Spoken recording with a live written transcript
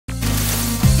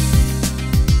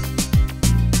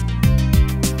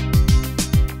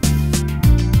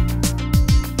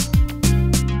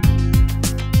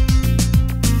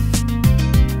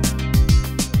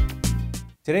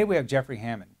Today we have Jeffrey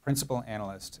Hammond, Principal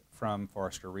Analyst from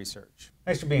Forrester Research.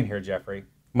 Thanks for being here, Jeffrey.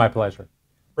 My pleasure.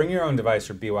 Bring Your Own Device,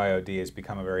 or BYOD, has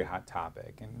become a very hot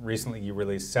topic. And recently you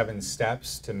released 7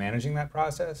 steps to managing that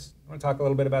process. You want to talk a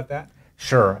little bit about that?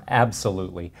 Sure,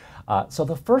 absolutely. So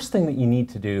the first thing that you need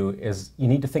to do is you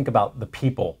need to think about the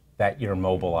people that you're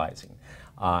mobilizing.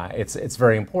 It's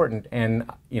very important, and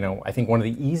I think one of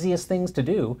the easiest things to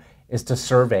do is to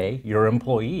survey your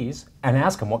employees and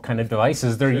ask them what kind of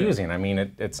devices they're using. I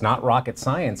mean, it's not rocket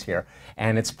science here,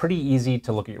 and it's pretty easy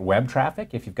to look at your web traffic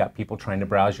if you've got people trying to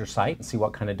browse your site and see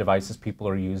what kind of devices people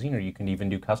are using, or you can even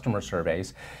do customer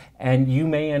surveys, and you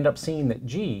may end up seeing that,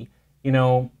 gee,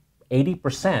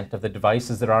 80% of the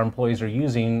devices that our employees are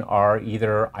using are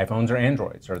either iPhones or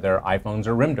Androids, or they're iPhones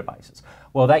or RIM devices.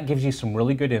 Well, that gives you some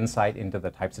really good insight into the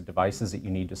types of devices that you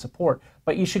need to support,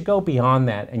 but you should go beyond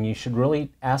that, and you should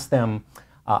really ask them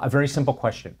a very simple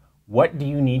question. What do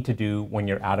you need to do when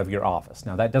you're out of your office?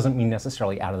 Now, that doesn't mean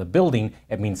necessarily out of the building.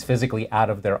 It means physically out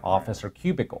of their office or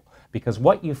cubicle. Because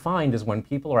what you find is when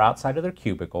people are outside of their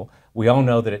cubicle, we all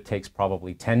know that it takes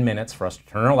probably 10 minutes for us to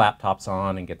turn our laptops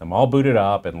on and get them all booted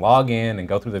up and log in and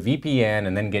go through the VPN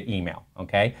and then get email,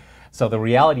 okay? So the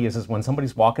reality is when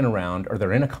somebody's walking around or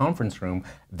they're in a conference room,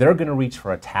 they're going to reach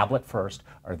for a tablet first,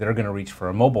 or they're going to reach for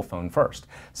a mobile phone first.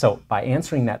 So by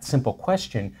answering that simple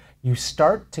question, you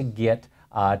start to get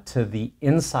to the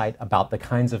insight about the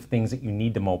kinds of things that you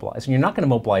need to mobilize. And you're not going to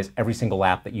mobilize every single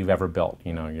app that you've ever built,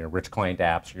 your rich client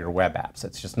apps or your web apps.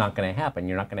 It's just not going to happen.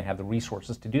 You're not going to have the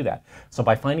resources to do that. So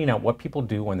by finding out what people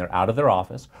do when they're out of their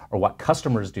office, or what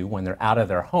customers do when they're out of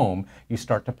their home, you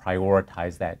start to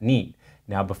prioritize that need.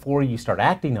 Now, before you start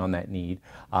acting on that need,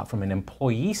 from an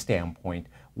employee standpoint,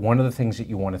 one of the things that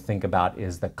you want to think about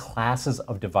is the classes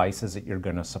of devices that you're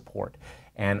going to support.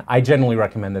 And I generally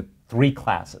recommend that 3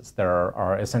 classes. There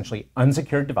are essentially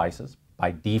unsecured devices.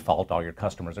 By default, all your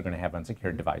customers are going to have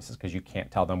unsecured devices because you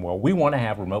can't tell them, well, we want to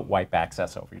have remote wipe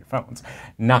access over your phones.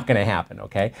 Not going to happen,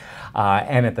 okay?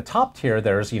 And at the top tier,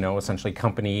 there's, essentially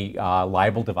company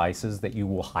liable devices that you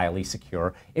will highly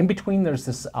secure. In between, there's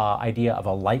this idea of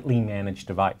a lightly managed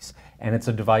device. And it's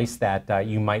a device that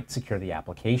you might secure the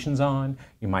applications on,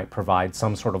 you might provide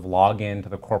some sort of login to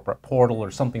the corporate portal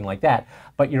or something like that,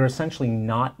 but you're essentially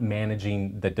not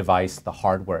managing the device, the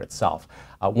hardware itself.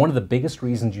 One of the biggest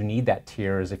reasons you need that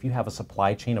tier is if you have a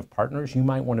supply chain of partners, you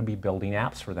might want to be building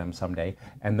apps for them someday,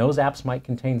 and those apps might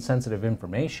contain sensitive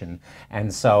information,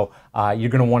 and so you're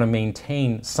going to want to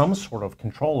maintain some sort of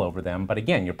control over them, but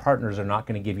again, your partners are not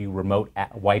going to give you remote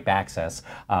wipe access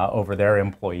over their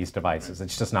employees' devices.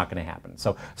 It's just not going to happen.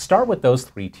 So start with those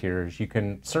 3 tiers. You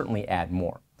can certainly add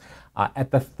more. At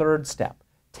the 3rd step,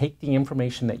 take the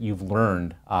information that you've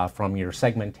learned from your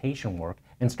segmentation work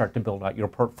and start to build out your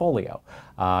portfolio.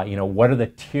 What are the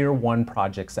tier 1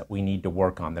 projects that we need to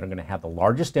work on that are going to have the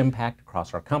largest impact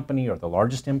across our company, or the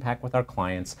largest impact with our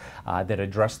clients, that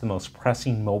address the most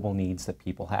pressing mobile needs that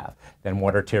people have? Then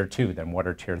what are tier 2? Then what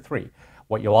are tier 3?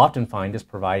 What you'll often find is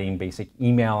providing basic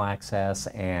email access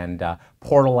and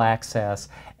portal access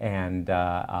and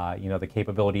the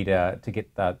capability to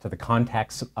get to the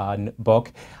contacts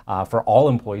book for all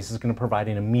employees is going to provide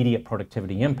an immediate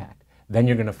productivity impact. Then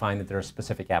you're going to find that there are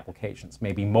specific applications,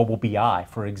 maybe mobile BI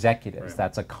for executives. Right.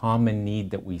 That's a common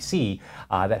need that we see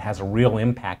that has a real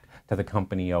impact to the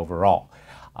company overall.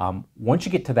 Once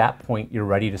you get to that point, you're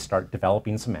ready to start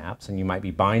developing some apps, and you might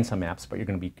be buying some apps, but you're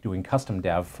going to be doing custom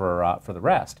dev for the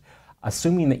rest.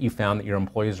 Assuming that you found that your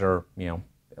employees are,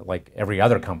 like every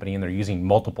other company, and they're using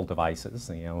multiple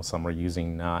devices. Some are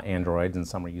using Androids, and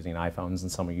some are using iPhones,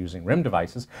 and some are using RIM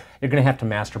devices. You're going to have to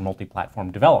master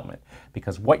multi-platform development,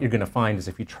 because what you're going to find is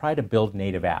if you try to build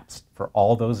native apps for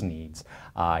all those needs,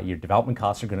 your development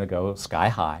costs are going to go sky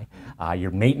high.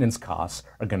 Your maintenance costs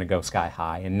are going to go sky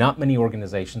high, and not many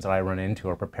organizations that I run into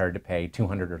are prepared to pay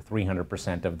 200 or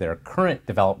 300% of their current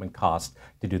development costs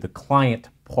to do the client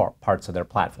parts of their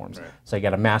platforms. Right. So you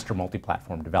got to master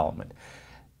multi-platform development.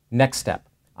 Next step,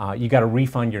 you got to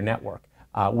refine your network.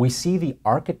 We see the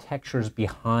architectures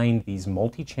behind these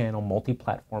multi-channel,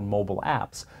 multi-platform mobile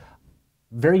apps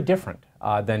very different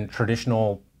than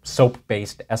traditional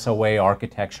SOAP-based SOA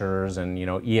architectures and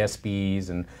ESBs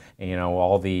and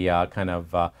all the kind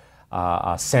of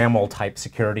SAML type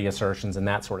security assertions and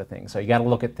that sort of thing. So you got to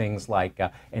look at things like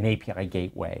an API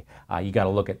gateway. You got to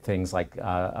look at things like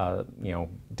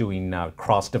doing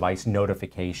cross-device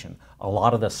notification. A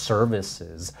lot of the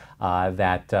services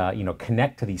that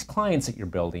connect to these clients that you're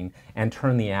building and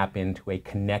turn the app into a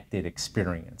connected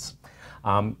experience.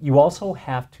 You also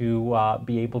have to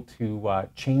be able to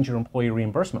change your employee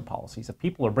reimbursement policies. If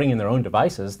people are bringing their own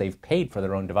devices, they've paid for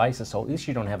their own devices, so at least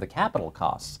you don't have the capital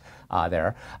costs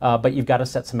there. But you've got to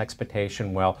set some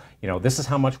expectation. Well, this is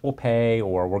how much we'll pay,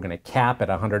 or we're going to cap at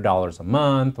 $100 a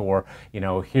month, or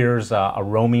here's a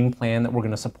roaming plan that we're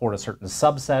going to support a certain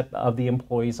subset of the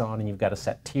employees on, and you've got to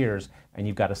set tiers, and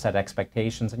you've got to set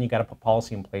expectations, and you've got to put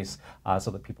policy in place so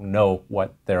that people know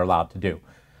what they're allowed to do.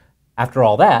 After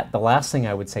all that, the last thing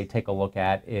I would say take a look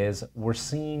at is we're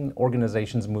seeing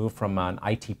organizations move from an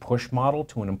IT push model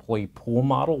to an employee pool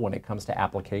model when it comes to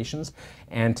applications.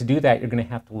 And to do that, you're going to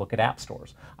have to look at app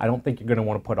stores. I don't think you're going to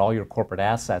want to put all your corporate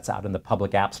assets out in the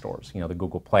public app stores, the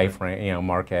Google Play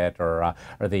market or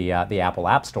the Apple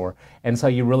App Store. And so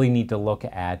you really need to look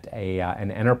at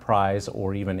an enterprise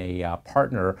or even a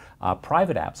partner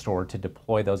private app store to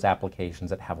deploy those applications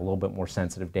that have a little bit more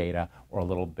sensitive data or a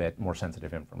little bit more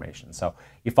sensitive information. So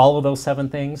you follow those 7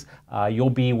 things, you'll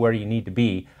be where you need to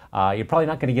be. You're probably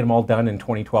not going to get them all done in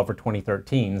 2012 or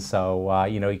 2013, so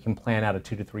you can plan out a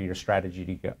 2 to 3 year strategy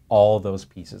to get all those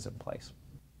pieces in place.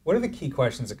 What are the key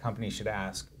questions a company should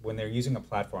ask when they're using a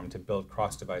platform to build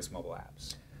cross-device mobile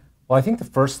apps? Well, I think the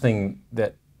first thing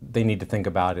that they need to think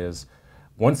about is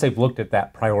once they've looked at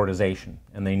that prioritization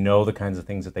and they know the kinds of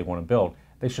things that they want to build,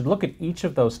 they should look at each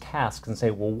of those tasks and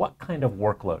say, well, what kind of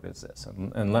workload is this?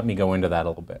 And let me go into that a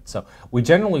little bit. So we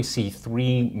generally see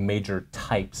 3 major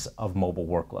types of mobile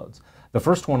workloads. The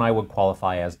first one I would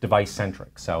qualify as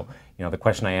device-centric. So the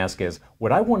question I ask is,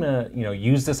 would I want to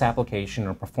use this application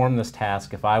or perform this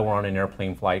task if I were on an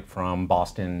airplane flight from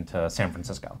Boston to San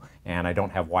Francisco and I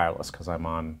don't have wireless because I'm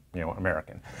on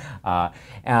American?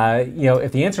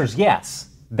 If the answer is yes,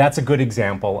 that's a good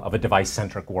example of a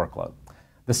device-centric workload.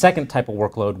 The second type of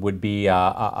workload would be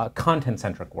a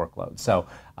content-centric workload. So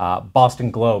Boston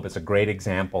Globe is a great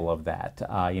example of that.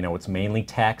 It's mainly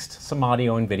text, some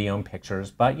audio and video and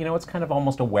pictures, but it's kind of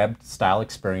almost a web-style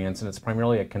experience, and it's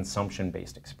primarily a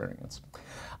consumption-based experience.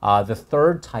 The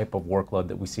third type of workload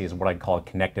that we see is what I'd call a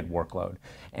connected workload.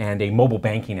 And a mobile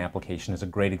banking application is a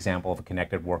great example of a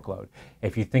connected workload.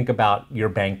 If you think about your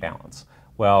bank balance,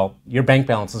 well, your bank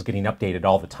balance is getting updated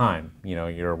all the time.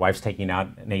 Your wife's taking out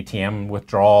an ATM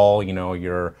withdrawal,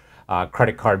 your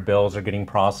credit card bills are getting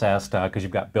processed because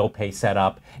you've got bill pay set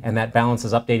up, and that balance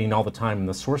is updating all the time, and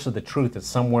the source of the truth is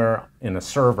somewhere in a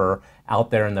server out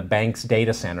there in the bank's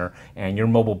data center, and your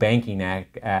mobile banking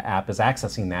app is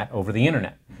accessing that over the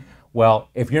internet. Well,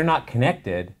 if you're not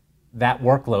connected, that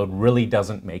workload really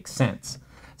doesn't make sense.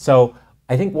 So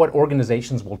I think what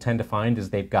organizations will tend to find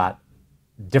is they've got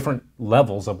different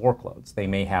levels of workloads. They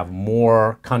may have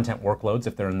more content workloads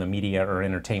if they're in the media or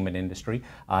entertainment industry.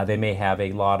 They may have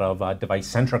a lot of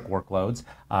device-centric workloads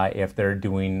if they're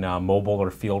doing mobile or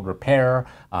field repair,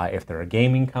 if they're a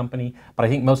gaming company. But I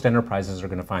think most enterprises are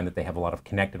going to find that they have a lot of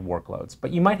connected workloads. But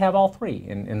you might have all 3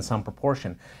 in some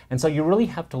proportion. And so you really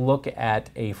have to look at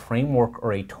a framework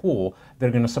or a tool that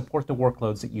are going to support the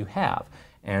workloads that you have.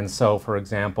 And so, for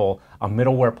example, a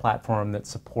middleware platform that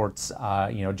supports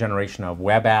generation of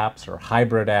web apps or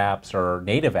hybrid apps or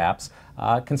native apps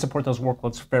can support those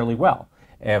workloads fairly well.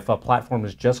 If a platform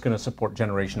is just going to support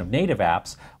generation of native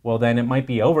apps, well, then it might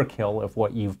be overkill if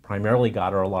what you've primarily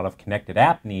got are a lot of connected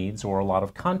app needs or a lot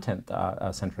of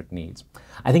content-centric needs.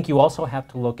 I think you also have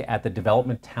to look at the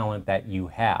development talent that you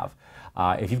have.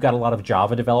 If you've got a lot of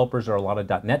Java developers or a lot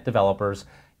of .NET developers,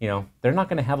 they're not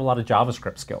going to have a lot of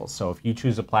JavaScript skills. So if you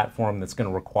choose a platform that's going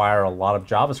to require a lot of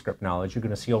JavaScript knowledge, you're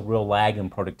going to see a real lag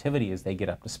in productivity as they get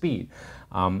up to speed.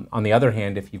 On the other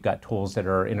hand, if you've got tools that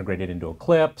are integrated into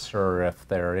Eclipse or if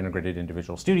they're integrated into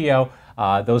Visual Studio,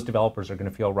 those developers are going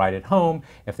to feel right at home.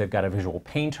 If they've got a visual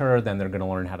painter, then they're going to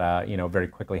learn how to, very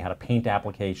quickly how to paint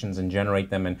applications and generate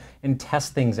them and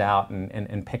test things out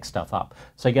and pick stuff up.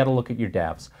 So you got to look at your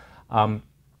devs.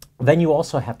 Then you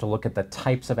also have to look at the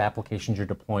types of applications you're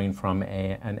deploying from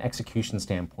an execution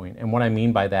standpoint. And what I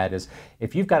mean by that is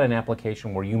if you've got an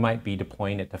application where you might be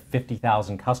deploying it to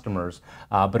 50,000 customers,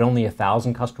 but only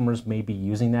 1,000 customers may be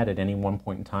using that at any one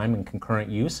point in time in concurrent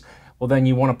use, well, then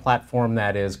you want a platform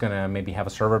that is going to maybe have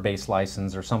a server-based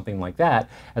license or something like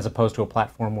that, as opposed to a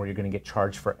platform where you're going to get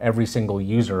charged for every single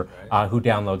user who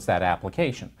downloads that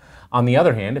application. On the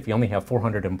other hand, if you only have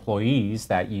 400 employees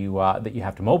that you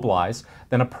have to mobilize,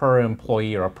 then a per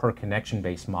employee or a per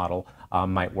connection-based model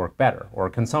might work better, or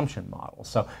a consumption model.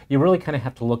 So you really kind of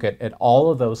have to look at all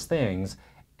of those things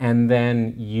and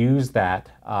then use that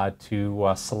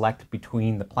to select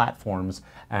between the platforms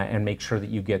and make sure that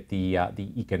you get the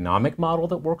economic model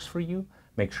that works for you,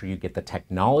 make sure you get the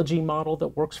technology model that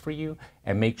works for you,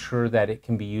 and make sure that it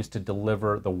can be used to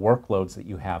deliver the workloads that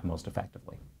you have most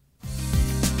effectively.